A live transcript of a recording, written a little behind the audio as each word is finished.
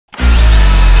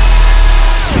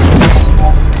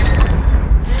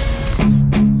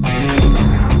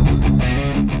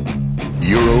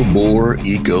Euroboor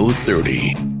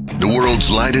ECO.30, the world's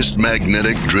lightest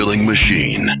magnetic drilling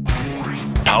machine.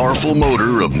 Powerful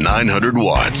motor of 900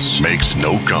 watts makes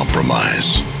no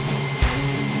compromise.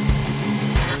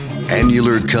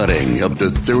 Annular cutting up to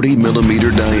 30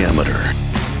 millimeter diameter.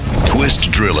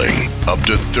 Twist drilling up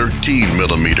to 13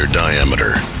 millimeter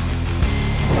diameter.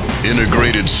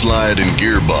 Integrated slide and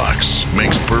gearbox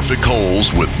makes perfect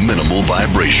holes with minimal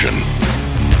vibration.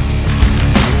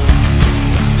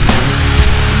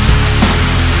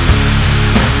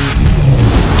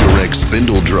 Direct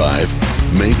spindle drive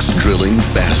makes drilling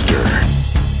faster.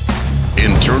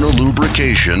 Internal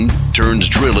lubrication turns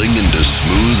drilling into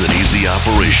smooth and easy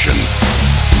operation.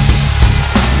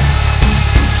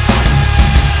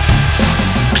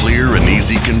 Clear and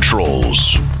easy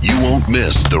controls. You won't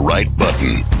miss the right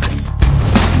button.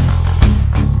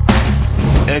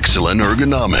 Excellent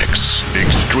ergonomics.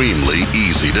 Extremely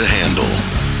easy to handle.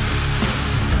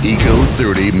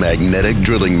 ECO.30 magnetic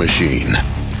drilling machine.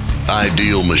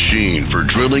 Ideal machine for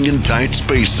drilling in tight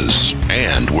spaces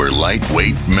and where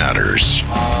lightweight matters.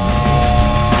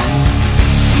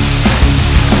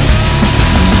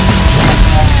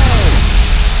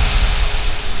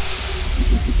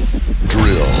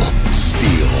 Drill,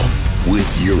 steel with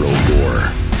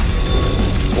Euroboor.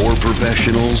 For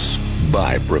professionals,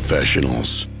 by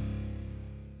professionals.